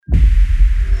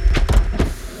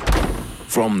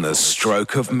From the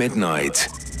stroke of midnight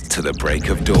to the break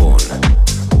of dawn,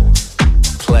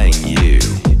 playing you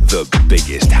the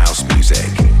biggest house music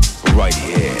right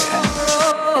here.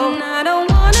 And I don't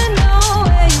wanna know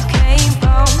where you came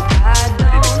from. I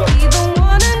don't even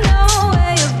wanna know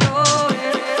where you're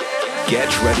going.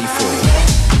 Get ready for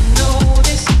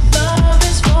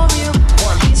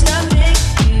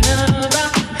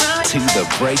To the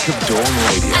Break of Dawn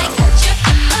Radio.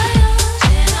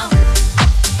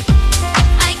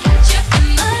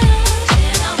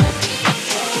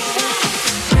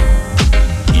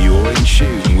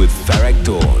 With Ferreck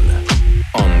Dawn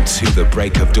on To the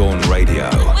Break of Dawn Radio.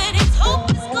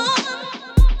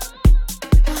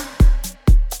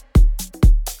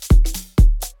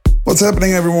 What's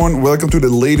happening, everyone? Welcome to the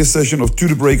latest session of To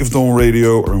the Break of Dawn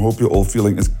Radio. I hope you're all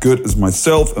feeling as good as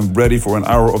myself and ready for an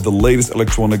hour of the latest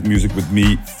electronic music with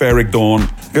me, Ferreck Dawn.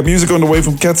 Got music on the way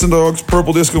from Catz and Dogz,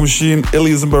 Purple Disco Machine,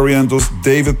 Illyus Barrientos,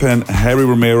 David Penn, Harry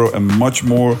Romero, and much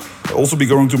more. I'll also be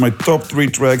going to my top 3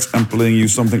 tracks and playing you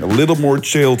something a little more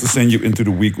chill to send you into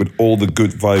the week with all the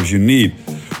good vibes you need.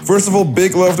 First of all,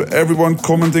 big love to everyone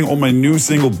commenting on my new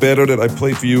single Better that I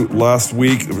played for you last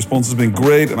week. The response has been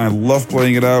great and I love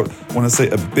playing it out. I want to say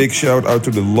a big shout out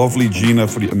to the lovely Jena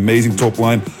for the amazing top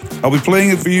line. I'll be playing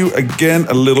it for you again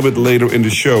a little bit later in the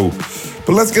show.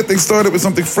 But let's get things started with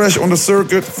something fresh on the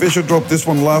circuit. Fisher dropped this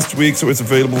one last week, so it's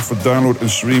available for download and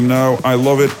stream now. I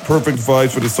love it. Perfect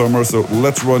vibes for the summer, so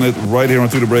let's run it right here on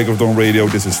To the Break of Dawn Radio.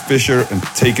 This is Fisher and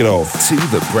Take It Off. To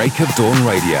the Break of Dawn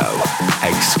Radio.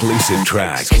 Exclusive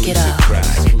track. Take it off.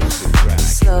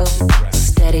 Slow,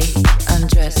 steady,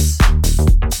 undress,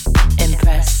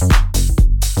 impress.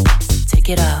 Take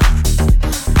it off.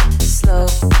 Slow,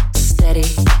 steady,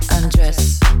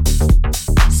 undress,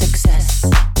 success.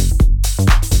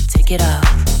 Take it off.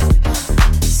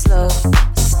 Slow,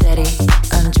 steady,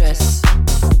 undress,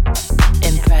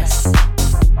 impress.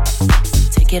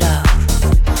 Take it off.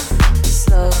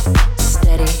 Slow,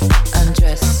 steady,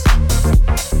 undress,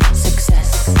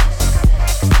 success. Take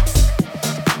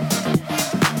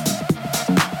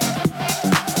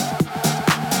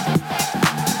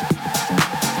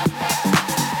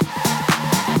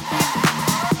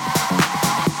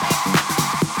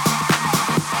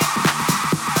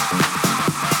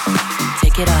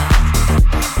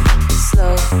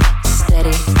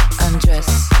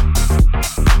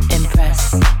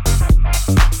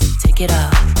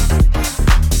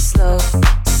it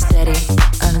off.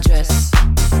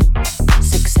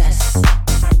 Slow,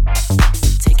 steady, undress,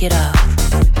 impress. Take it off. Slow, steady, undress, success. Take it off.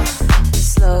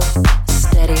 Slow,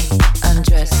 steady,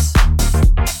 undress,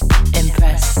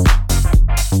 impress.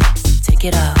 Take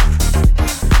it off.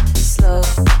 Slow,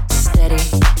 steady,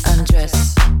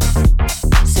 undress,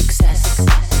 success.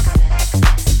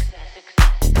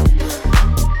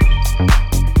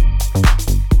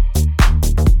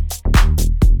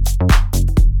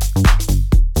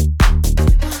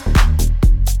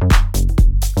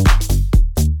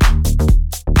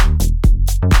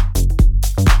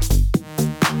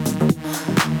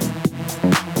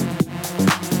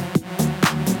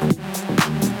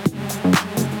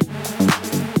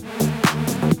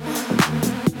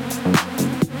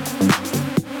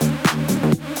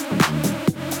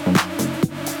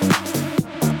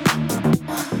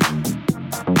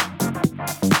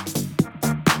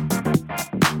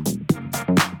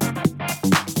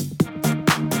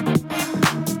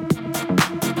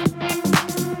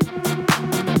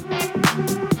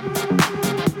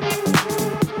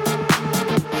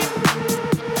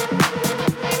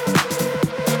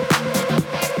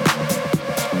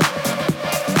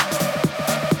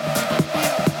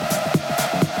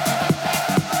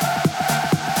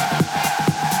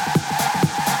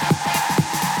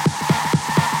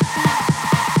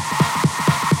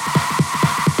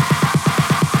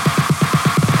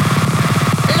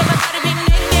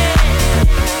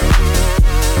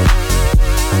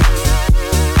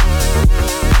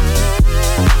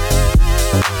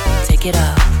 Take it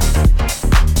off.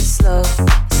 Slow,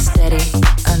 steady,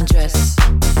 undress,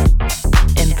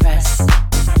 impress.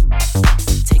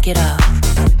 Take it off.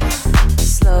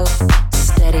 Slow,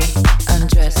 steady,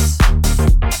 undress,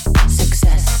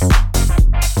 success.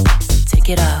 Take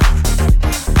it off.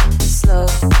 Slow,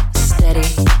 steady,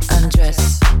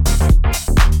 undress.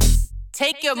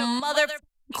 Take your mother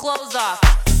clothes off.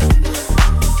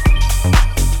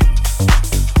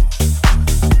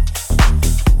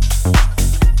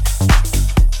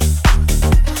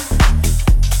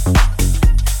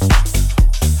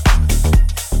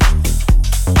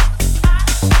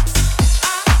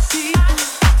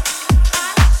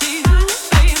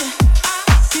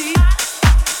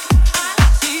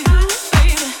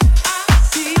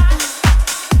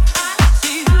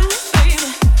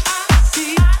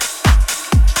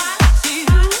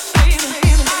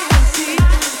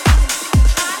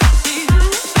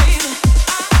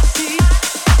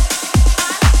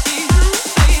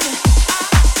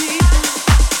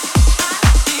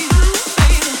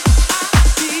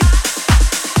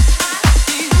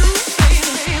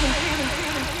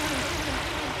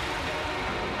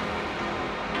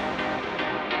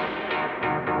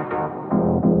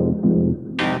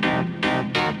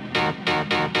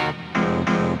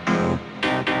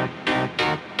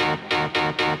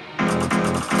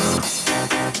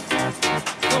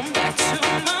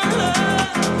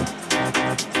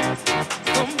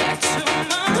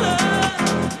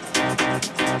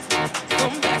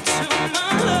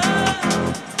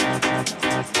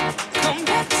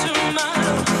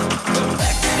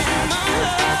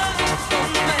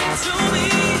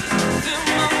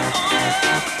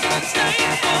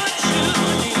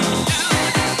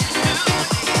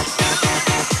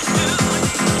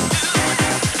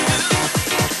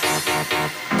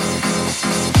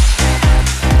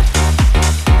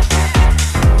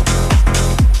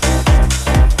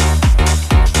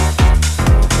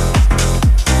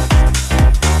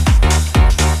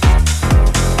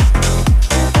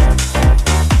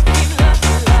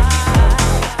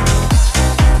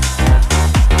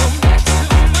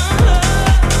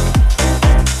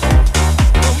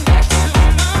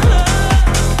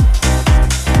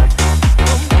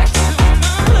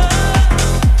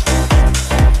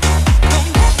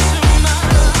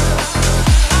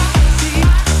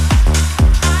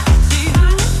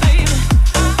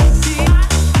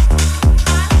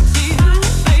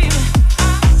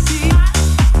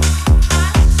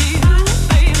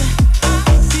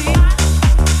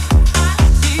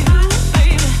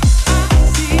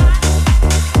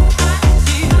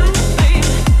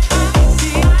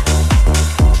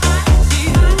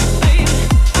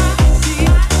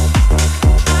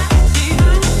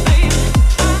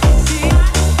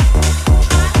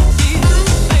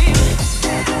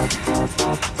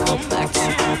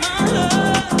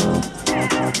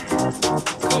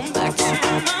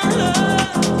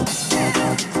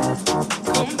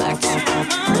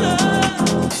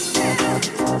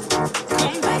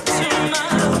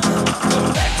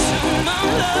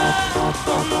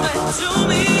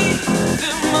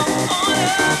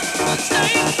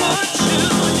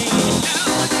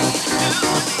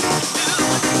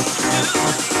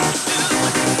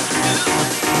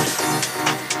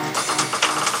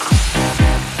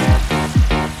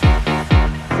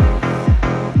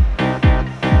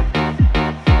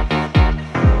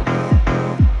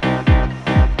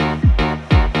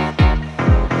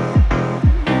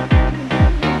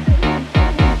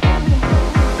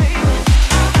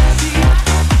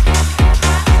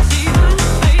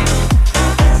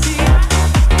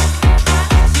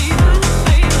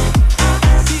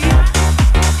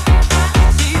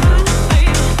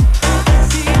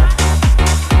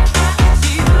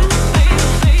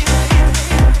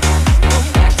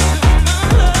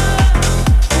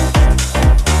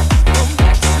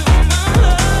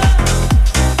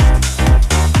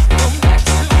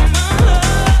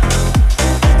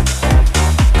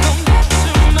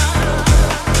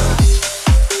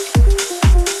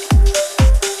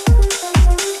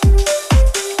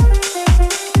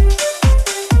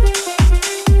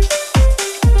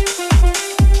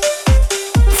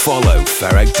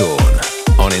 Ferreck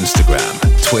Dawn on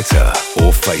Instagram, Twitter,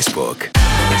 or Facebook.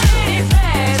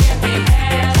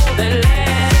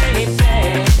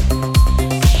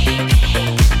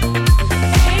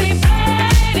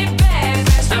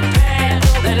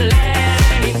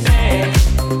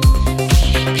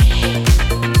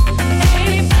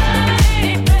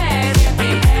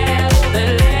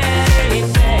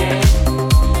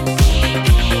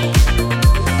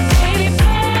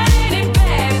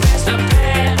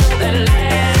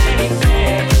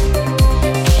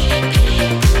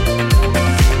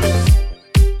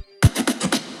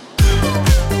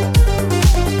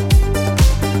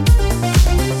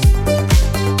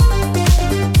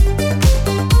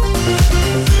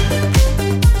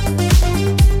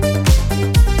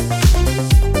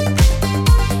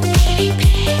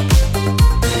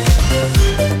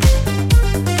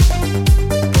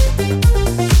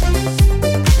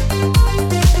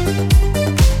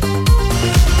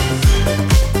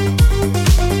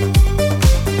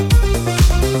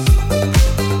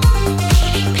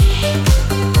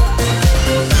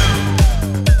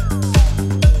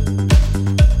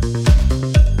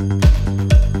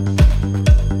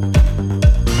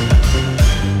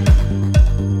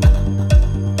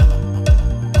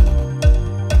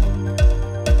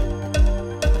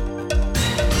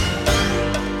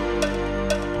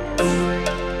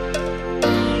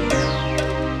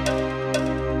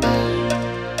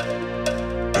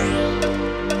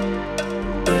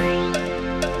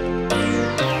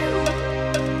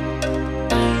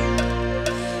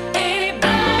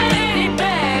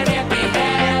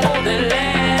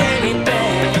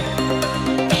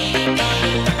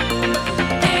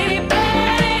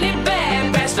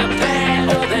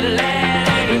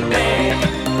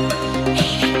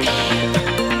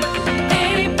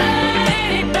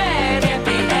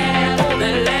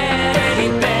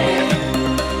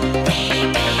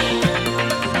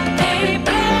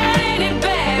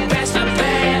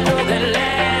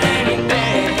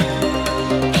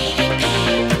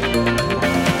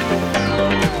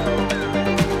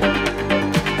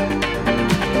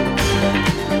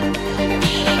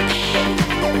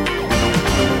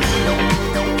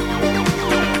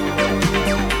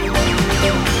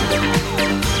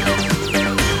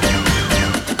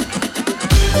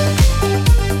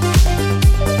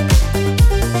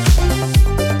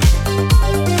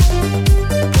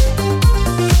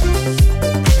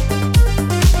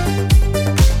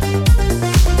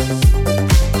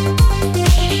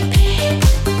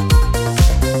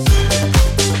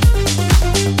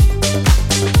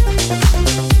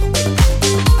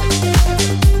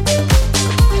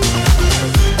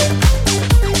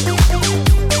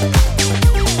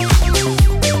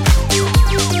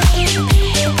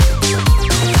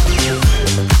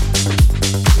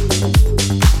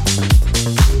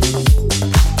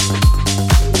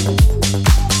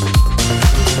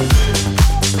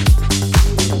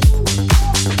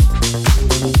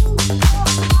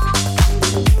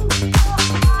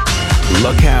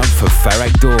 Look out for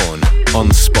Ferreck Dawn on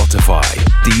Spotify,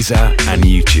 Deezer, and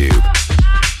YouTube.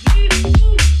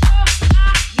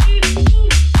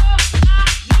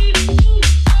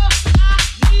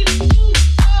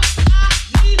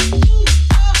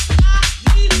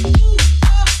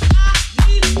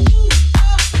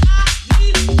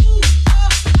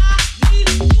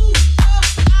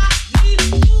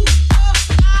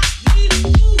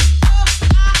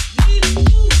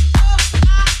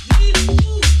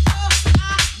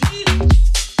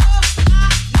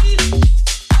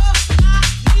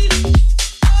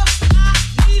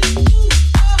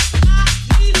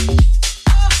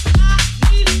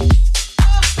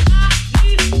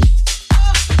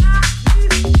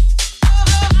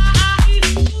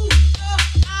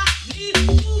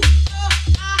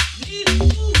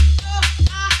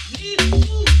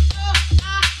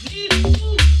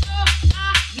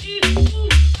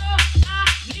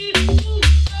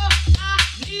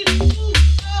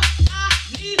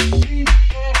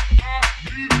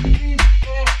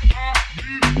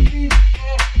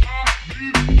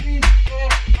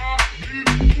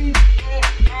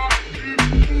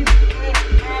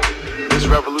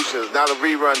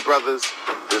 Rerun brothers,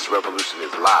 this revolution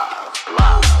is live,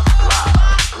 live,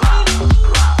 live,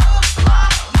 live.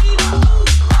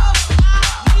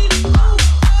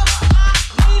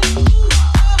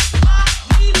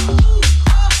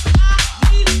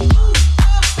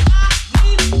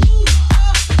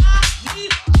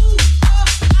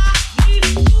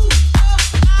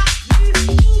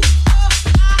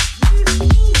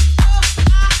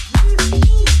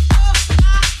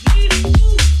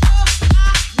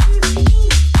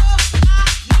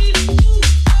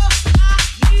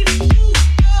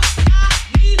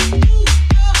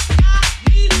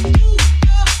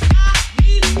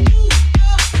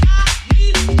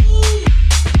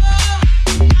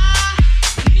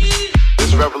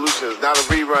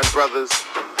 Brothers,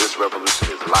 this revolution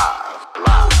is live,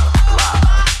 live,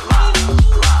 live,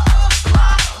 live, live.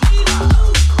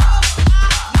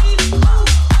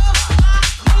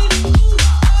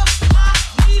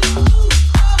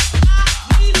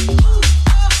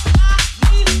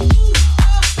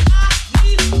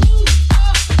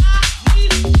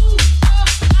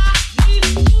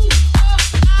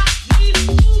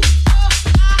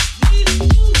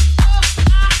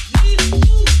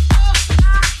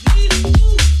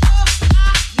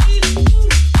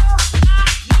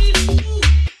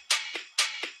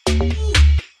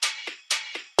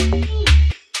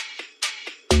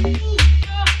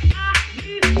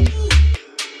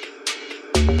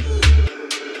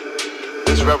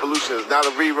 Not a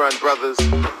rerun, brothers.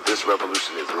 This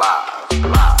revolution is live,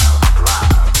 live.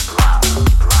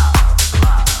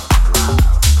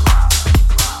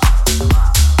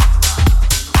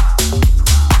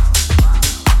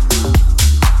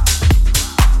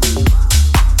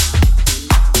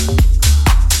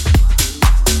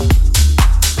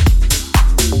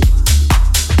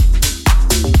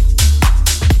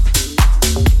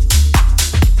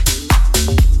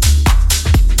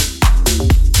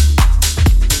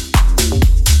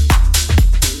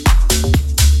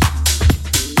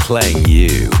 Playing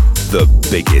you the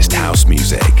biggest house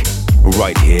music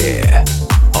right here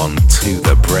on To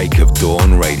The Break of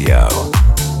Dawn Radio.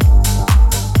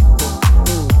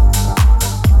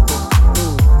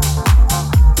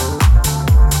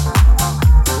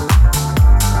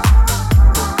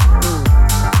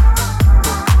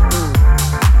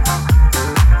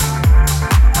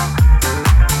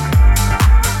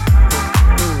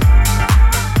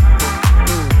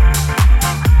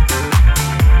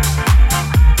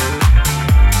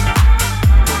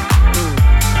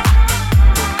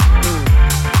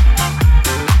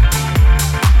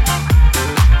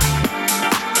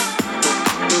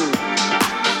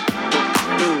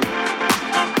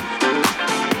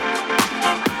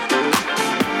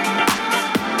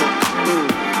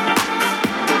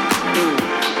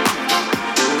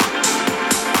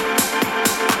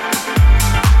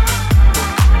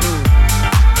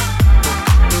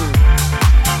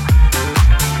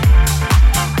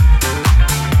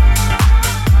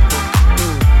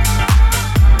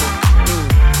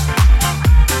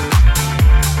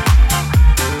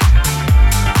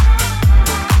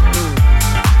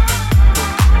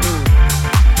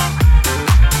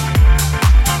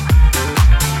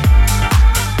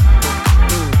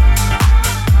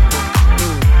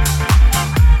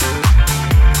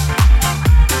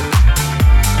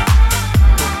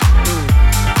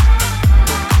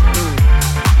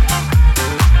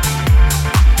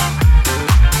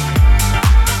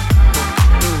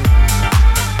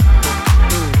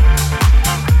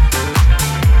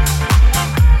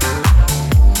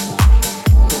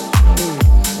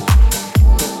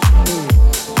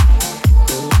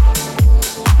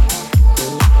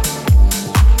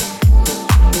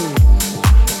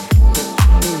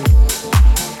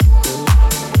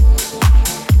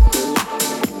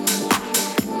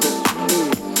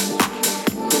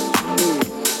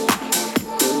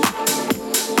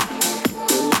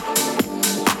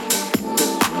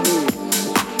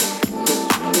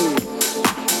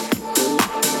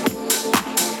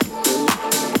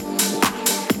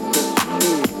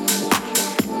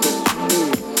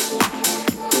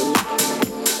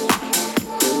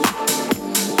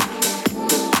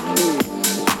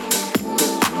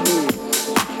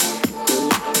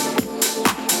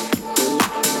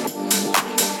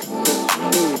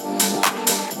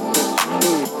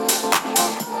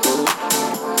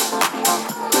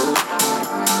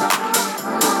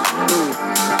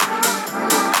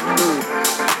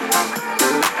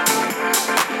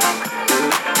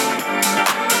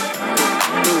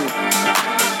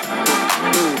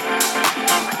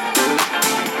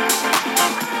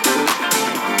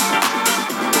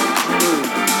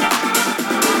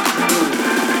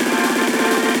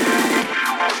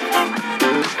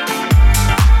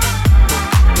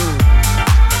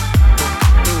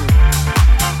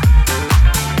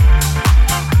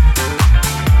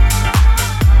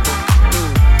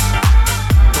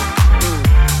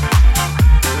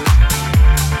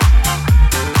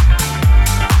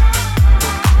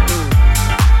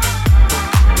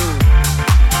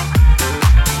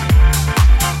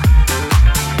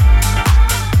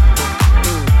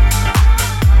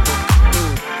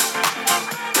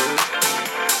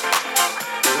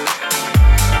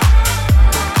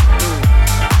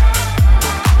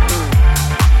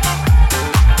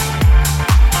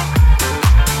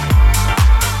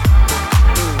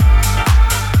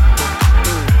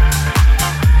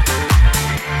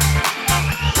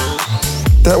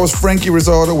 That was Frankie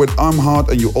Ricardo with I'm Hot,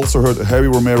 and you also heard Harry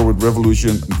Romero with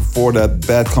Revolution, and before that,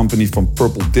 Bad Company from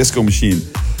Purple Disco Machine.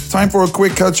 Time for a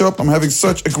quick catch-up. I'm having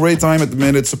such a great time at the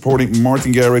minute supporting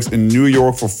Martin Garrix in New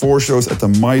York for 4 shows at the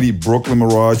mighty Brooklyn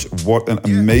Mirage. What an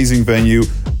amazing venue.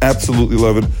 Absolutely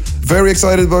love it. Very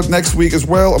excited about next week as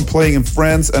well. I'm playing in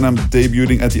France and I'm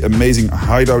debuting at the amazing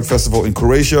Hideout Festival in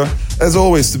Croatia. As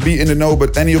always, to be in the know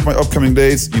about any of my upcoming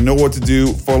dates, you know what to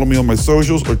do. Follow me on my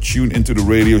socials or tune into the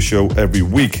radio show every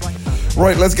week.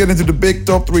 Right, let's get into the big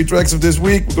top 3 tracks of this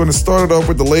week. We're going to start it off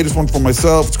with the latest one for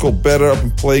myself. It's called Better. I've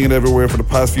been playing it everywhere for the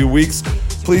past few weeks.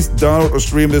 Please download or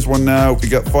stream this one now if you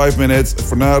got 5 minutes.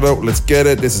 For now though, let's get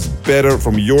it. This is Better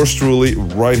from yours truly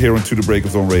right here on To The Break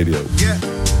of Dawn Radio. Yeah.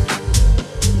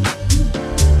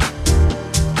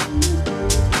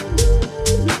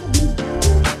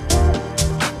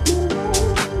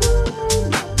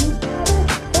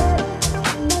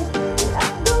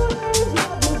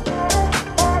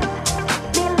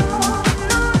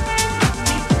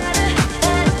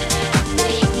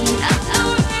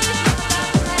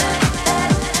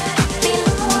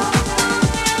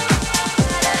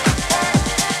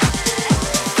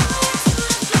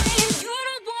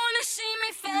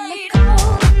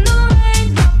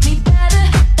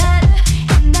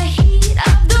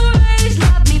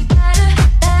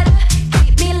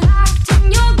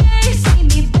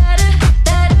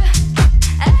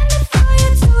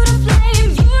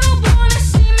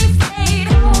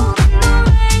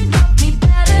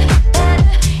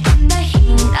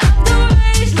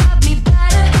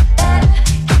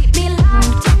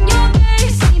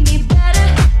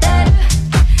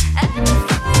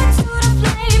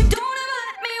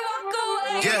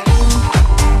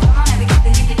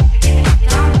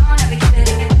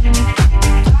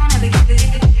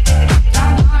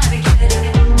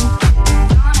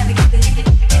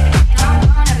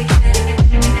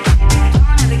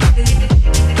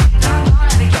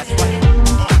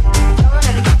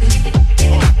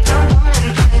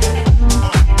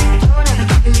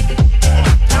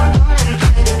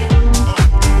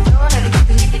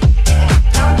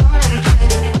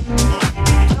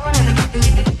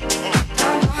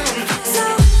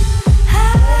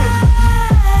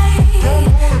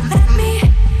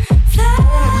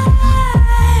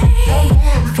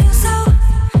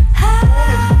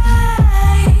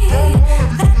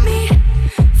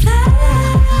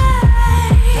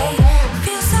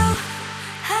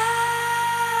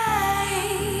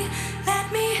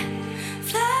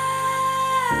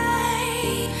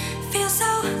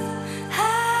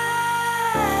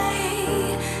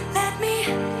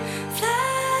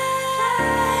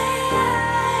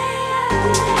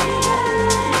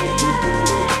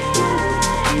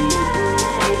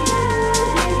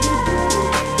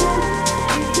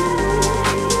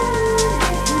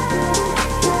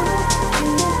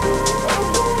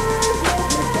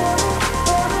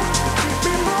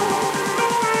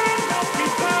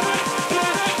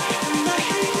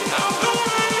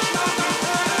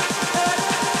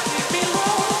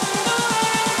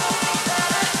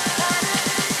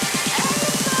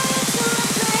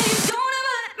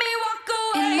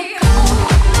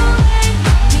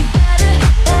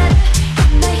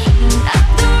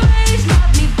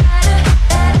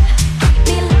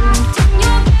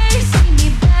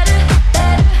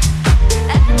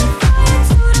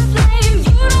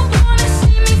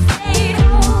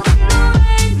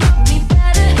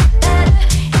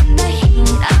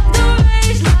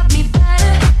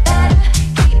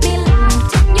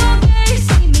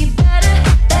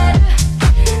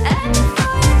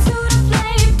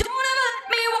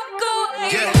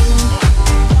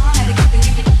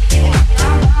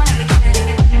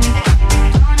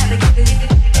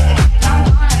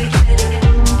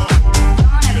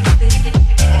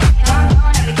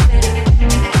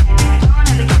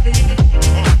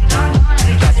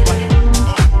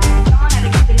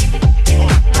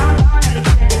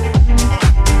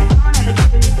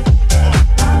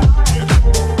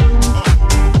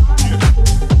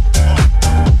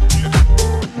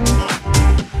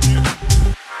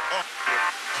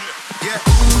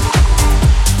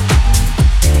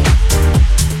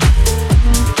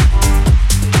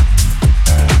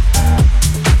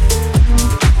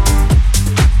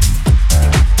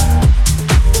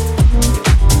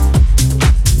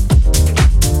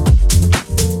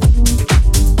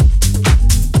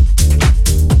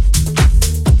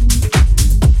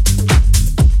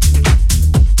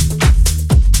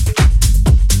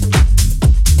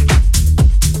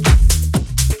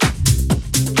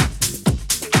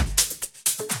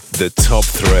 The top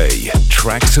 3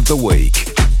 tracks of the week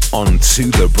on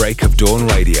To The Break of Dawn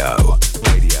Radio.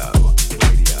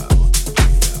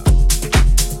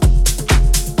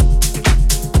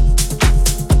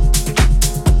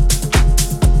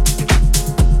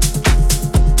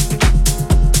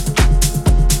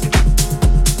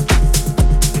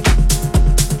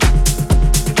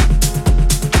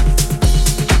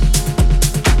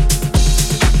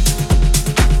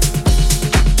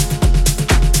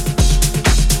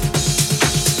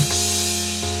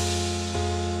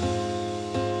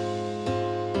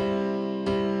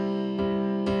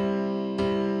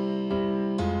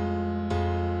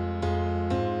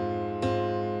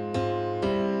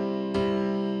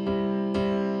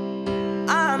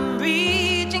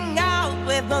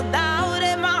 no doubt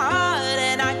in my heart,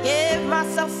 and I give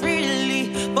myself freely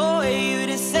for you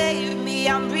to save me.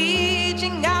 I'm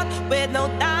reaching out with no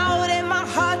doubt in my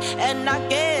heart, and I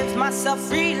give myself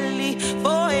freely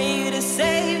for you to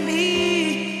save me.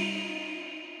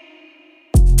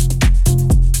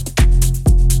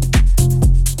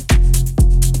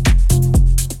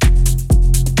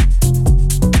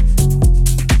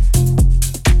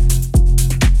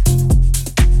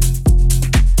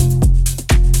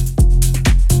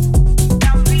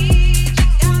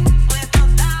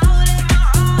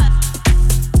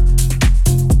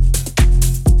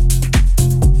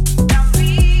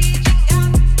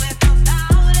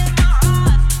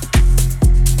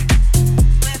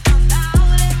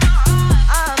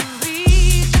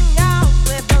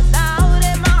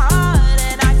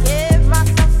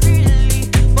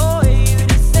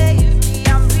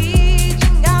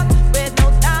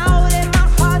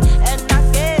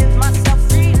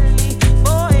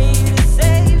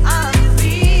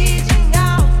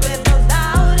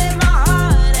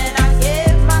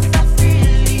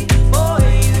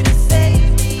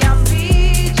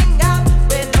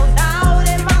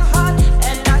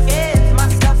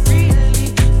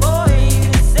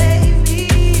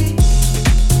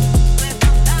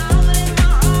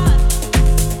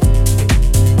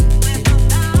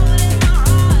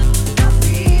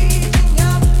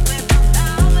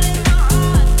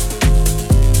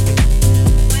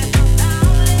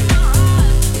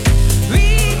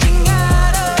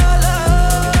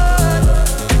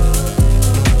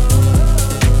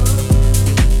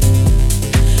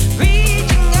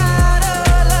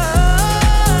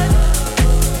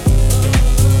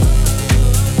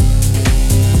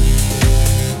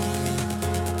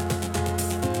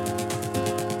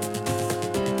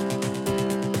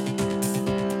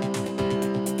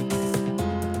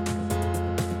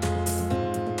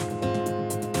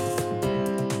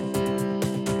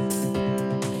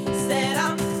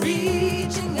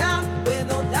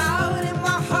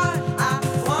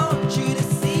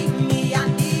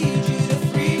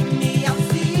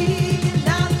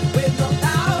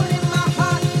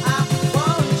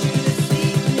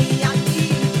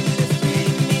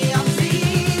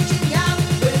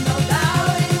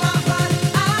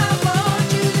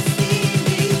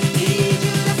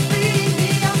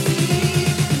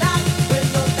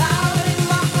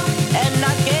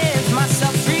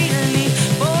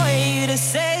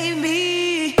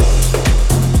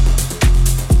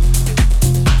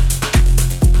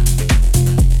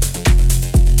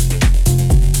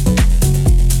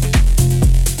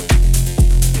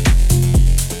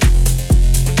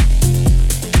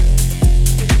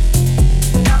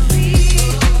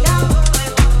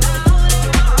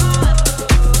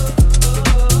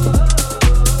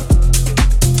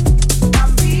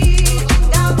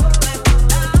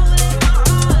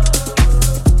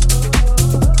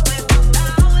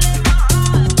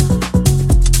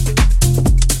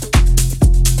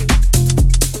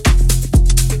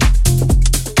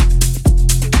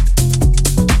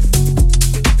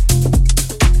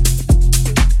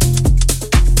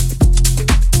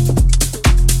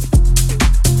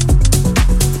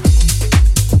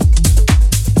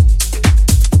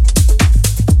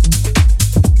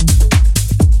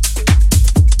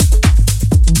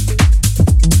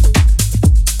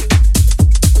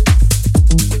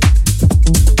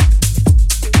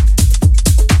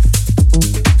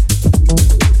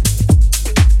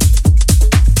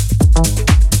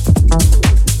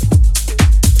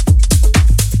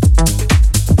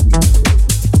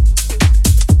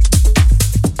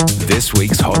 This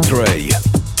week's Hot 3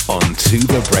 on To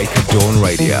The Break of Dawn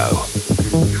Radio.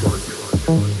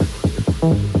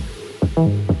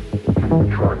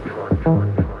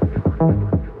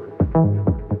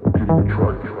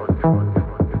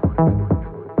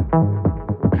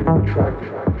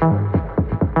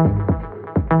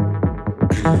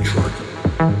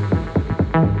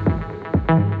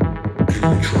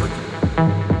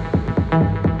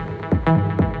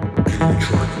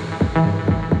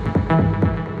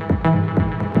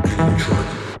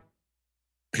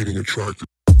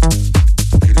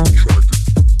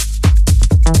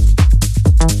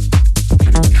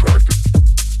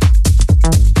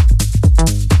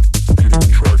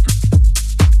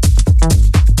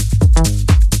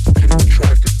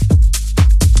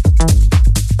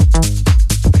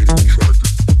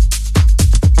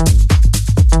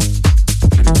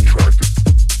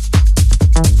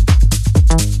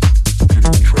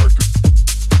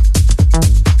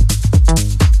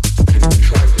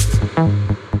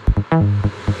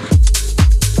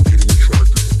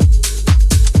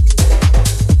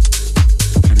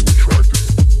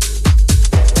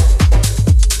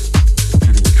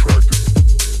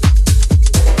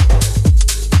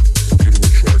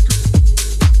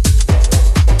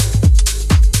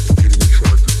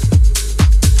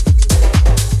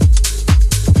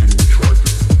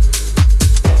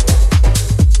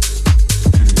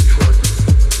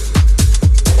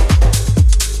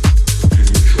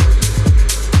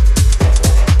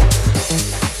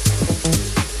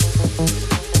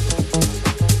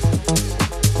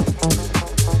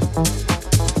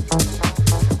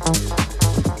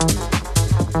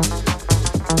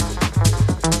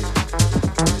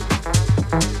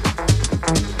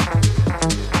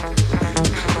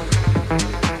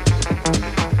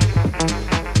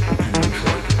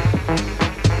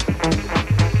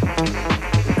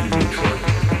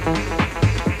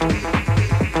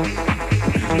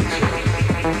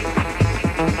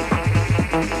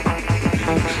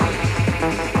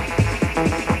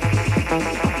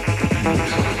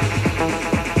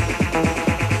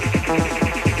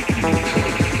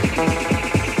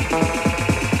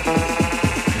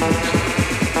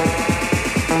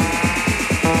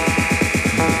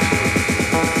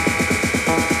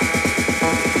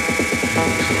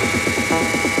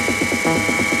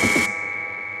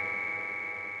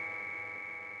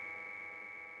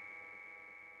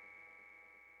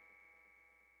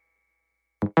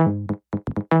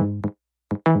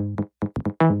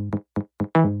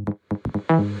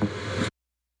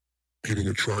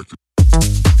 attracted.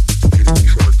 Getting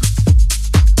attracted.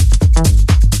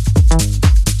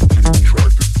 Getting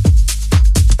attracted.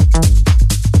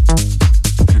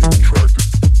 Getting attracted. Getting attracted.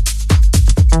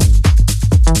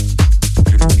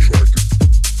 Getting attracted. Getting attracted.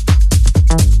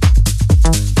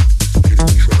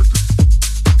 Getting attracted. Getting attracted.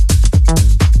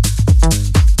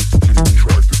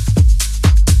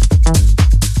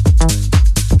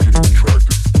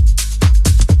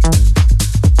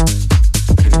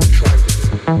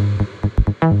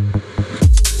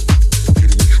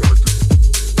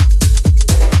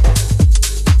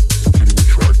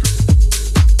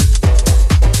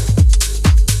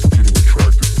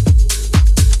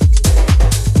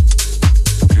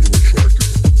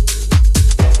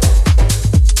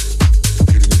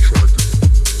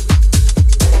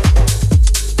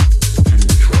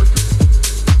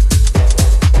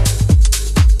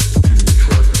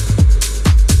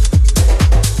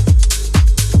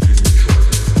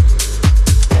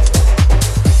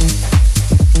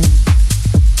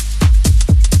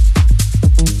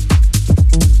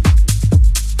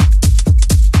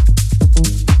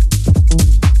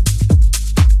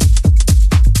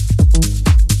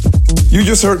 You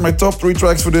just heard my top 3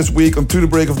 tracks for this week on To The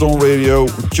Break of Dawn Radio.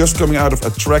 Just coming out of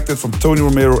Attracted from Tony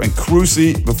Romero and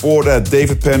Crusy. Before that,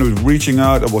 David Penn with Reaching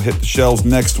Out. I will hit the shelves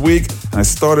next week. And I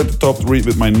started the top 3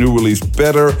 with my new release,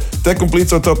 Better. That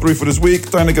completes our top 3 for this week.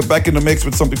 Time to get back in the mix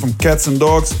with something from Catz and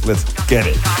Dogz. Let's get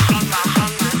it.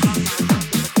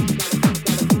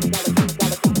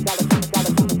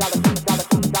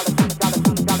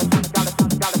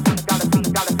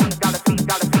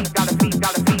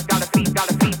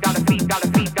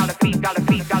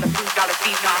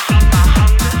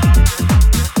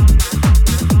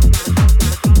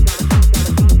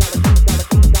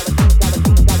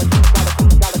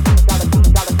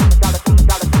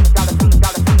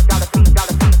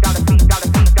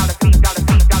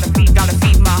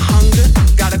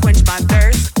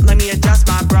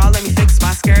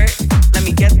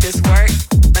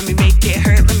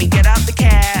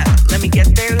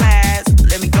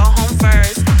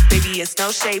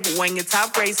 But when your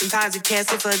top grade, sometimes you can't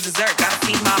sit for dessert. Gotta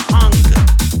feed my hunger.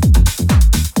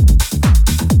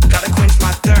 Gotta quench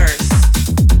my thirst.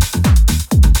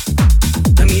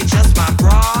 Let me adjust my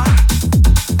bra.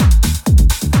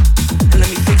 And let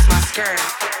me fix my skirt.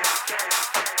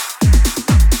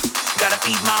 Gotta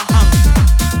feed my hunger.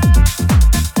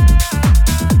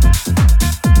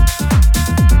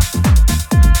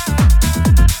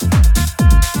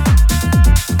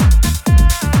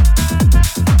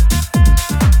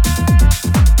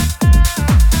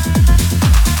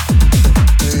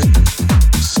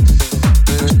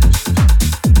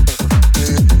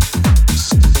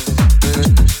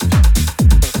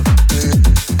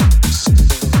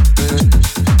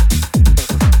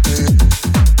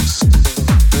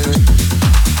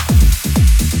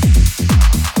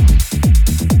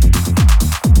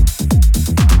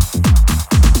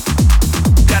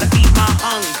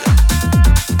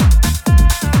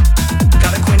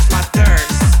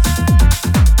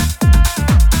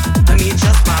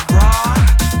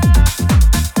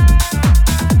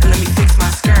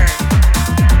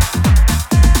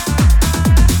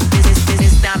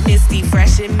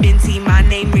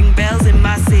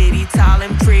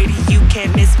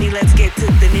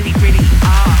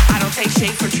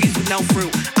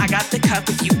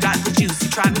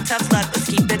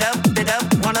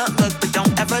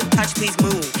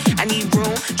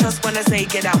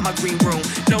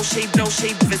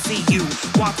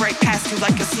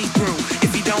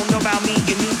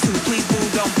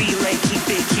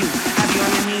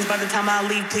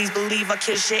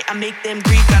 Kiss shit, I make them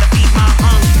grieve, gotta feed my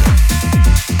hunger.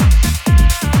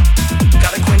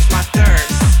 Gotta quench my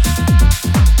thirst.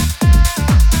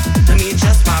 Let me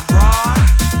adjust my bra.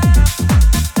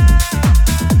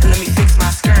 And let me fix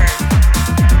my skirt.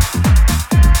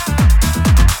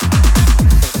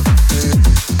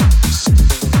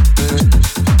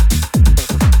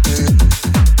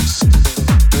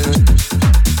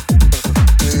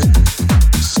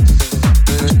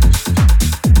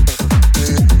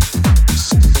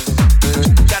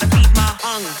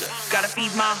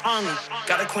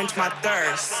 Gotta quench my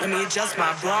thirst. Let me adjust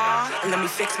my bra and let me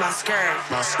fix my skirt.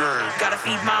 My skirt. Gotta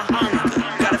feed my hunger.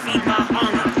 Gotta feed my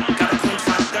hunger. Gotta quench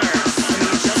my thirst. Let me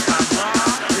adjust my bra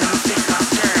and let me fix my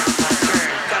skirt. My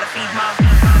skirt. Gotta feed my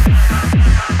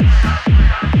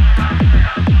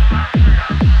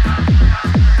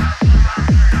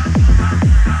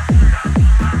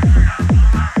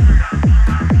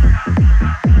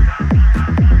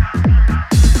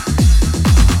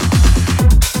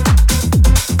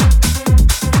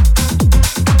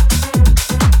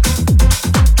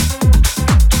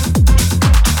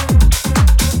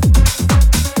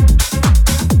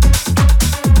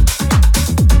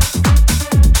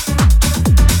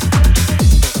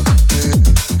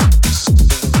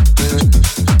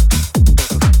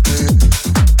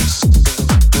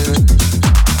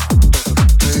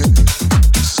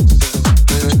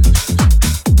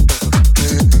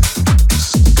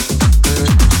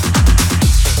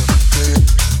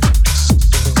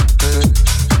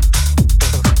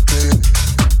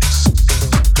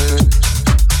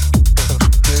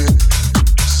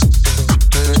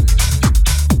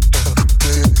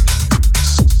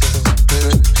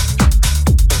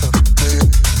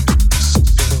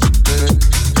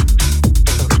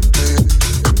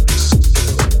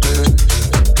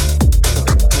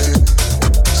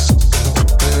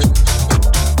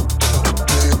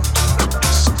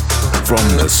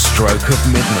From the stroke of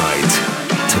midnight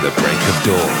to the break of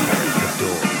dawn.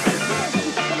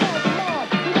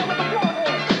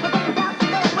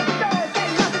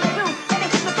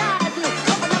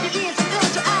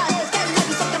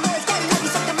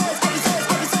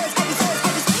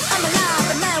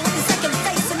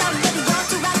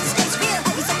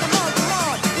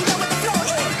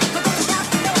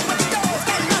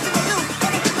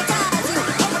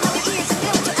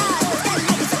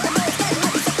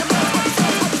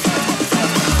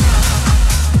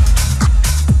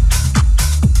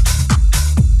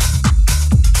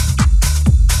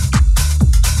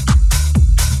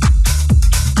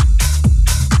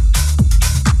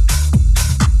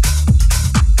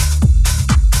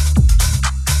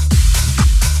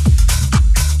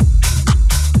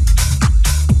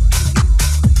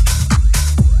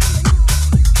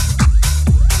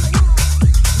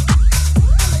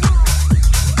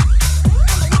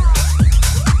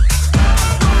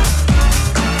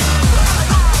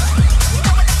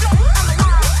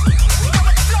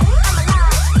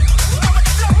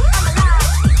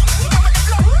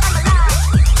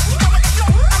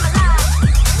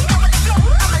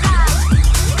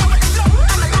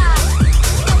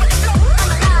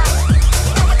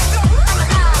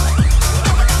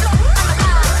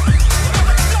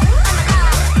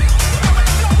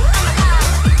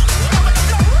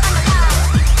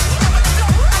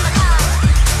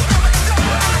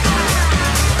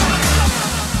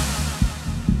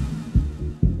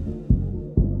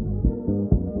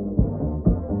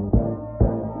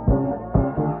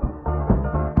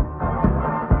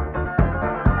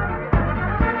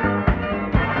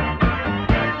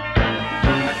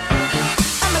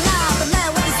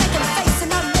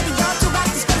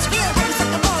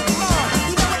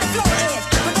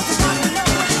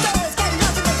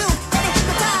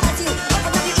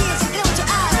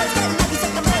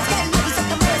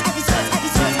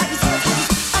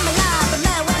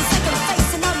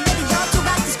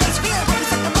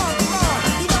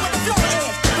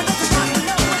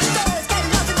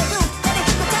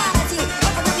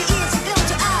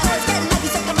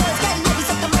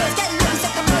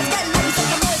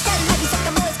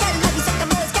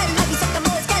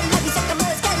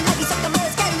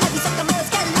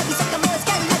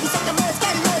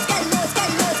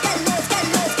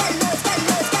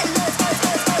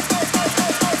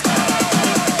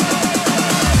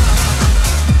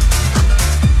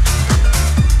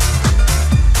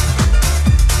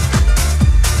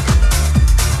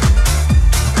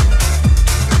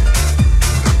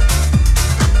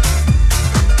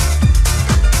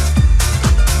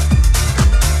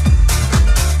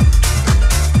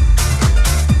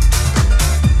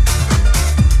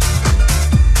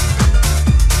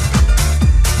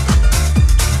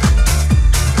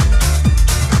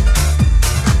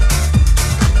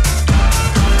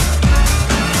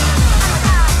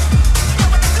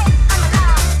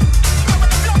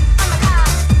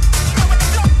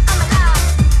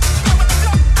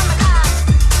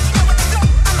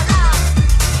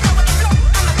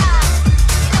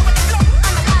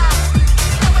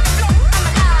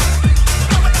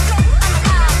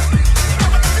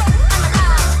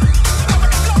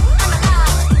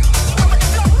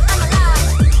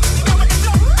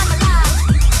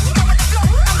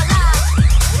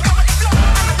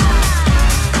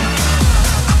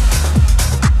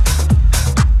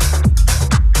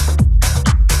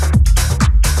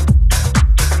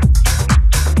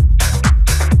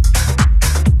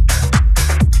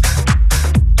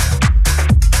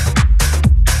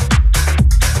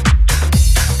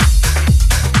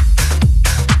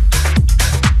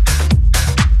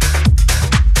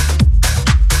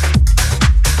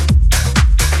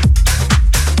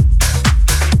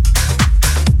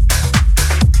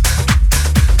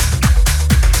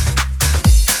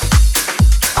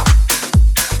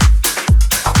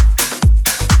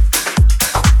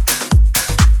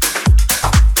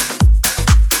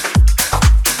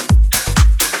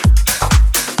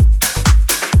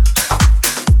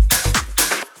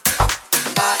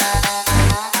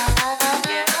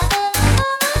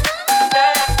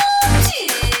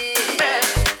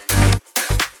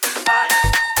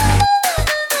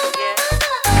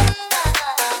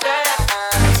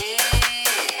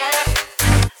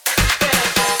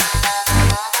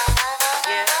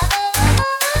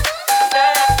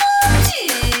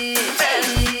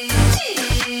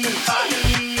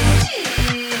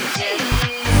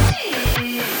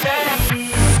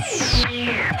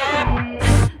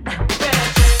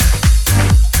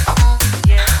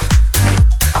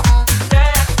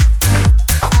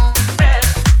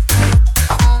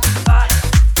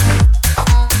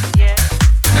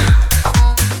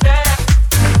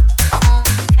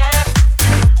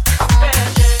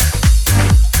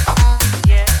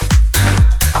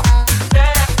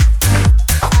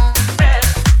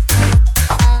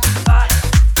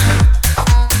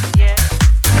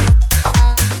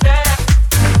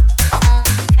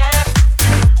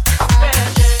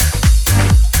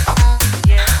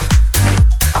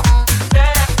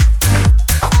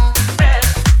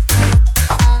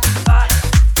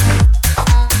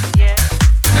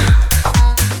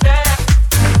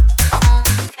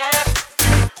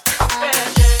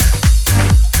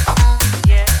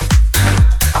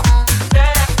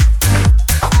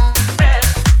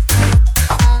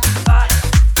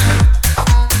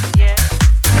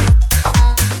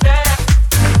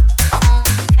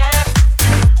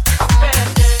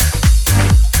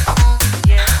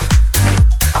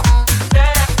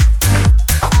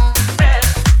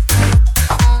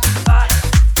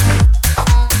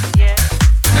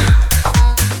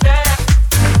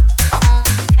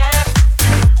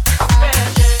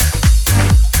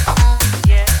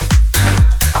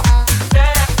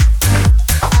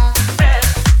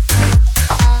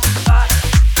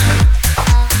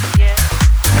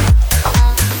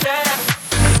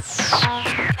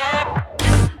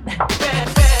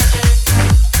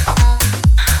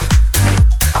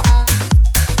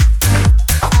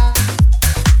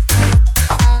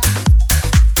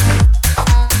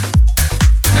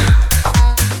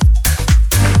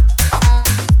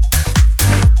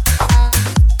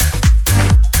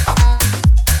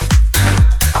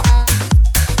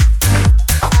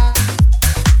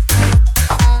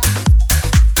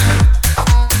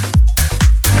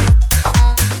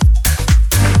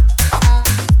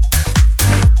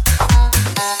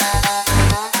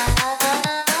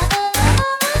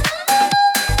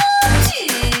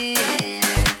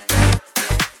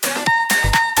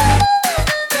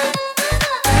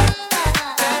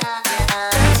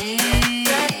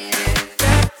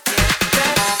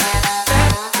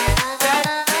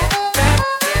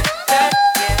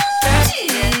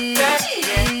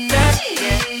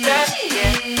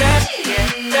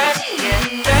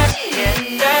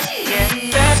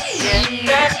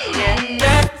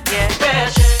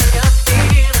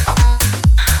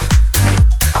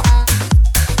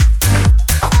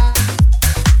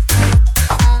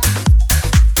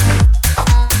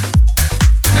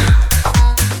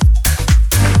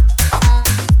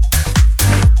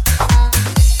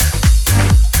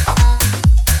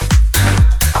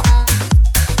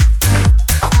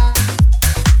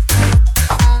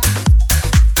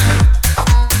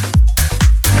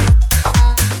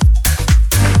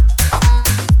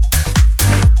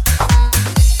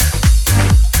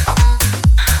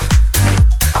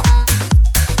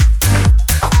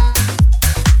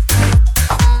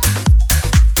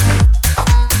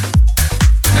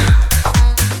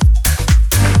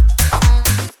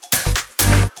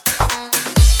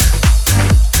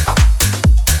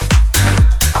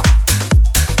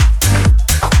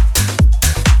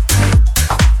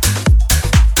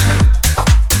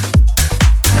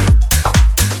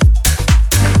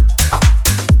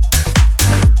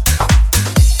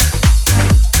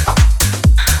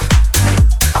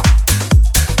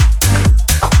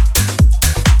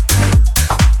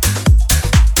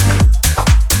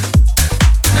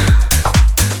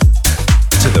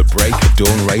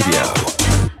 Dawn Radio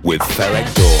with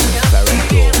Ferreck Dawn. Ferreck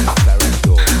Dawn. Ferreck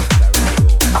Dawn.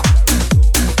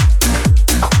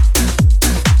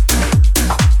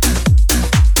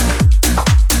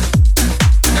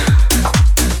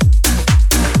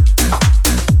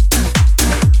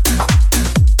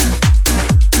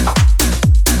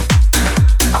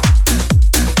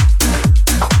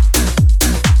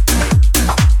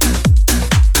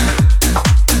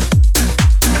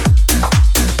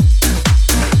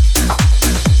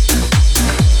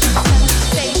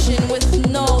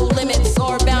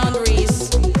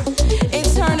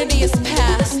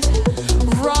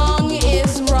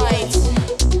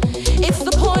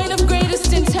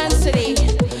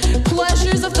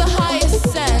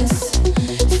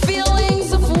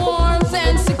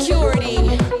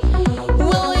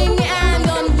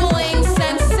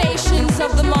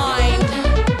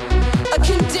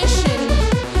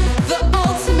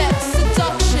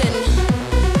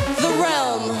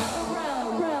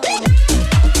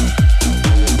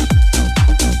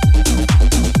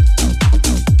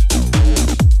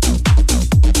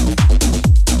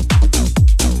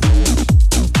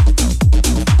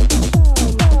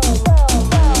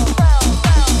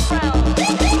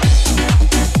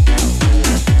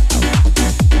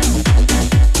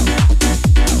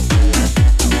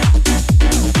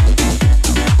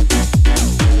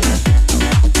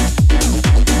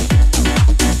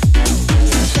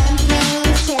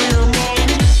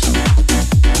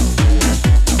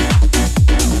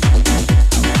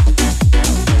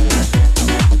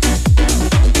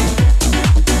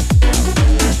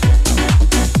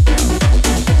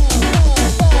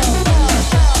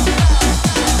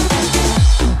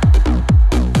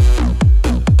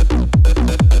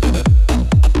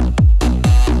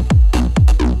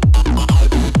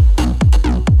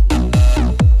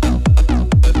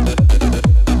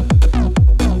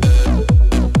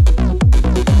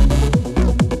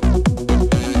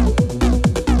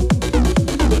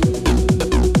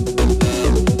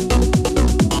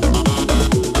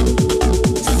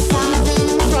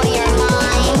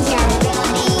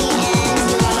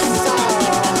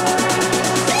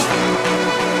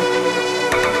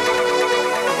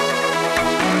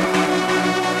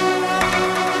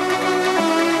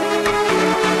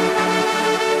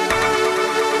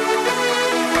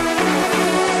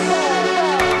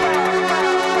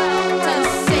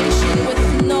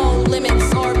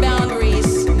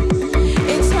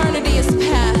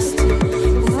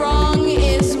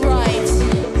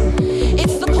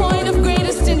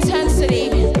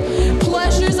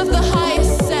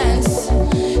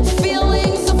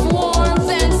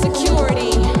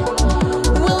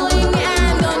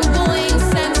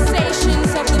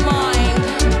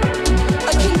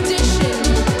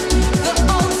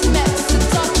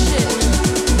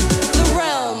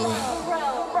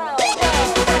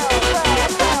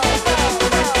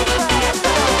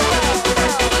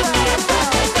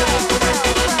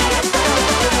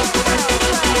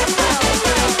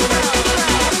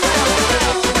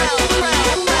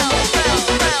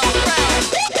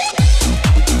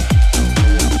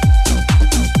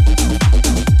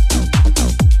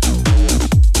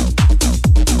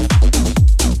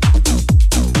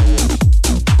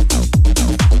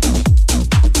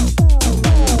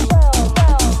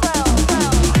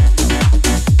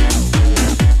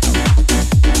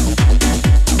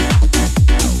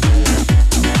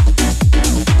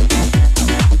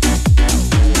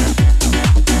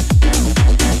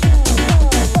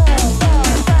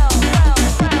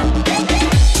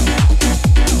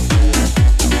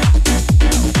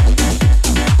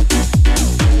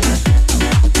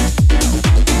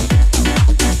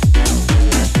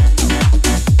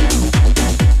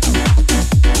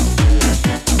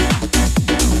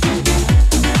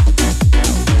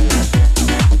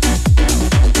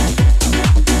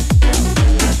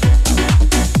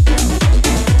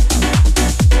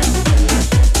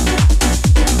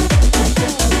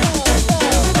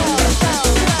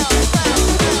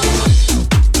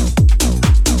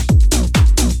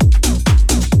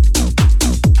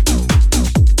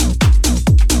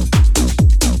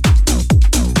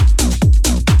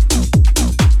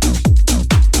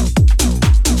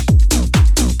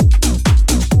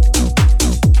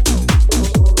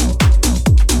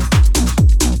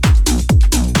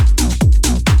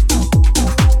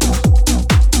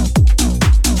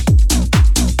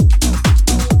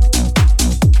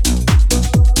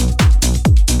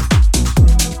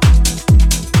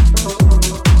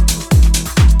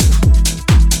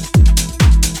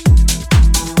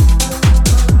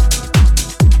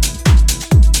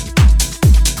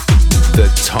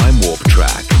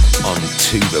 on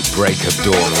To the Break of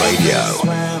Dawn Radio.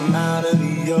 Swam out of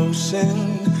the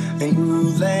ocean and grew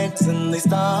legs and they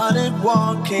started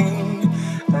walking.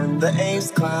 And the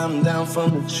apes climbed down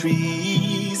from the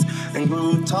trees and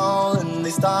grew tall and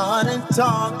they started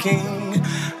talking.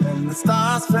 And the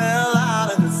stars fell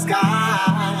out of the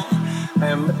sky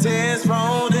and my tears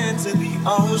rolled into the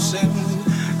ocean.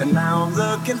 And now I'm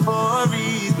looking for a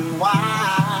reason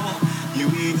why you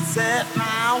even set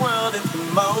my world into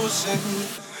motion.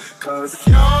 'Cause if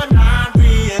you're not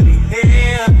really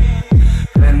here,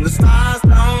 then the stars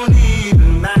don't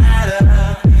even matter.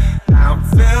 Now I'm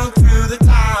filled to the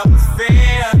top with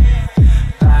fear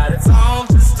that it's all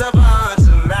just a bunch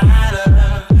of matter.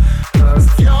 'Cause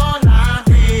if you're not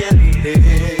really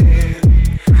here,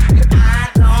 and I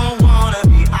don't wanna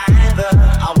be either.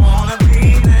 I wanna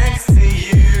be next to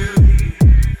you,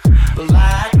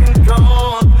 black and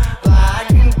gold, black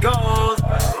and gold,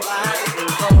 black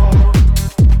and gold.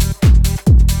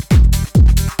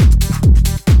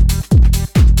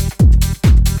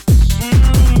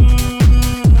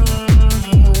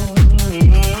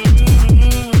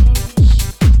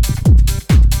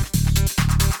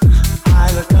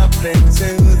 I look up into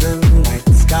the night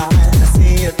sky. I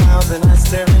see 1,000 eyes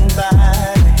staring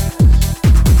back,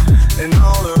 and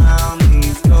all around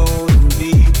these golden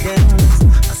beacons,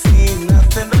 I see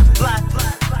nothing but black.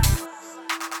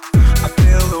 I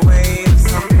feel the weight of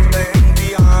something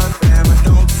beyond them. I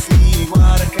don't see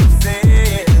what I can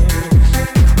feel.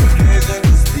 The vision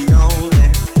is the only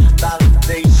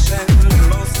validation.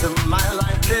 Most of my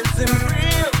life isn't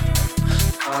real.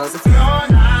 'Cause if you're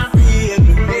not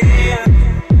really here,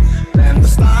 then the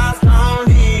stars don't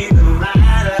even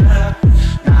matter.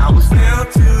 Now I'm still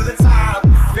to the top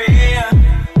of fear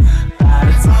that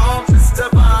it's all just a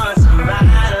bunch of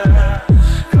matter.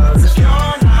 'Cause if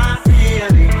you're not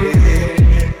really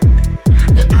here,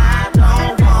 then I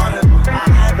don't wanna be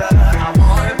either. I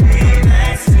wanna be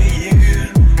next to you,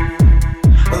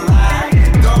 black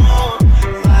and gold,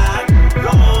 black and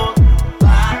gold,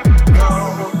 black and gold.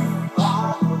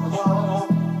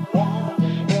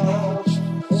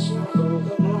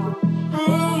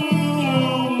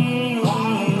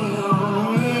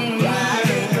 Black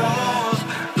and gold,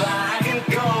 black and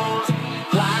gold,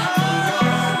 black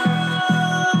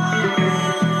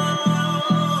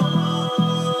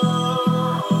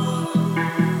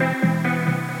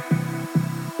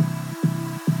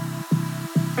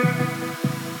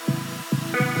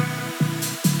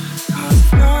If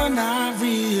you're not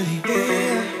really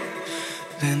here,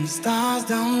 then the stars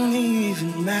don't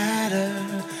even matter.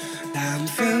 Now I'm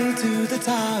filled to the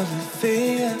top with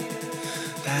fear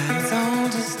that it's all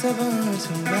just a bunch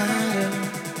of matter.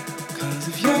 'Cause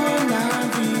if you're not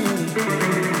really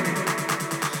here,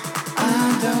 I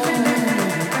don't wanna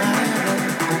be either.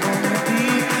 I wanna be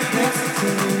next to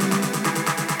you.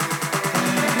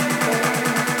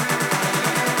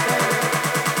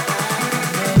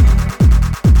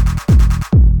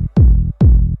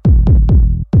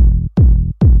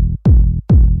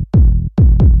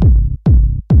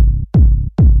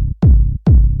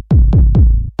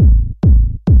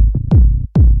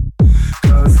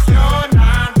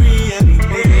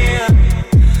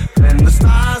 Then the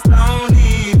stars don't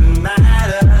even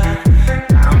matter.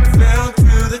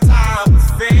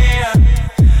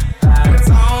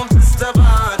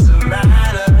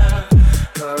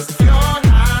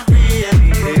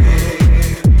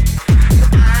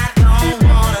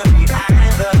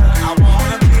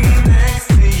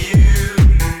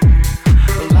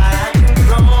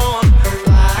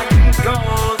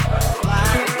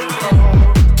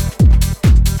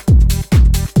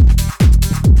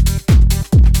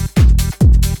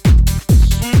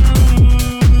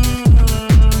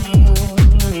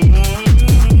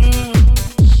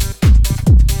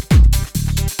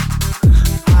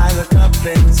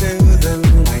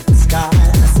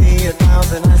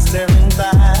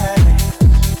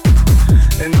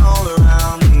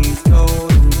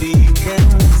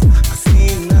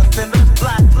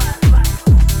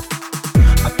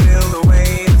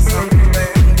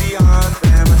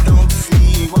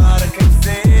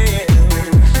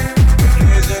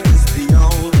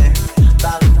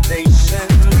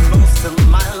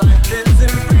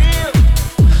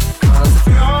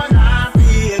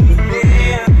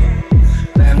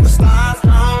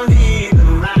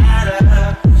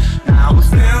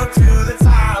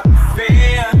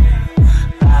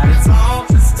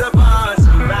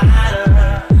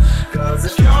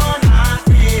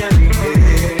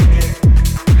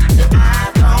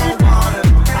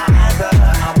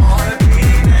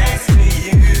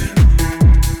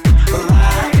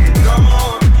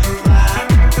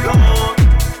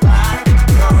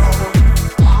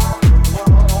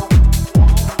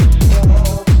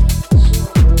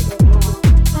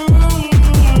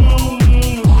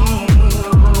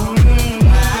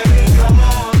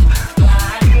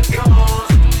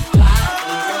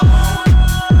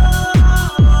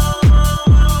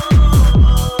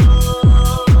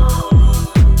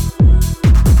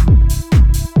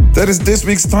 That is this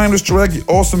week's timeless track, the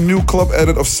awesome new club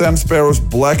edit of Sam Sparro's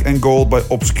Black and Gold by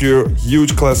Obskür.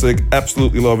 Huge classic,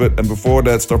 absolutely love it. And before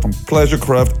that, stuff from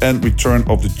Pleasurekraft and Return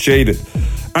of the Jaded.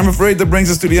 I'm afraid that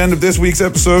brings us to the end of this week's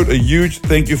episode. A huge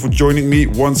thank you for joining me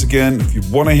once again. If you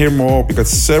want to hear more, we've got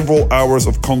several hours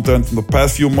of content from the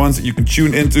past few months that you can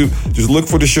tune into. Just look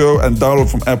for the show and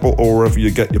download from Apple or wherever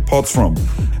you get your pods from.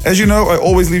 As you know, I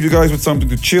always leave you guys with something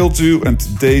to chill to, and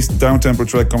today's downtempo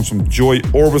track comes from Joy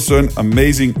Orbison.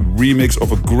 Amazing remix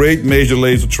of a great Major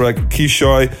Lazer track,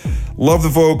 Kishai. Love the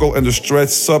vocal and the stretch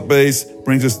sub bass.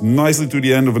 Brings us nicely to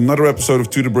the end of another episode of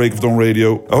To The Break of Dawn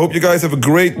Radio. I hope you guys have a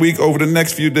great week over the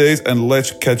next few days, and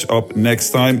let's catch up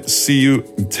next time. See you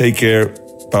and take care.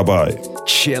 Bye-bye.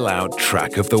 Chill out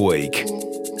track of the week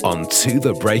on To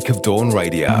The Break of Dawn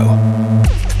Radio.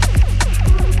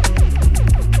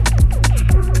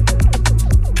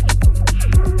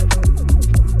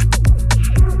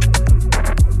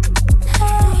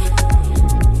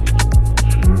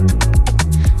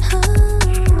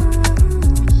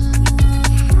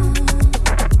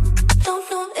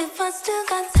 Don't know if I still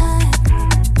got time.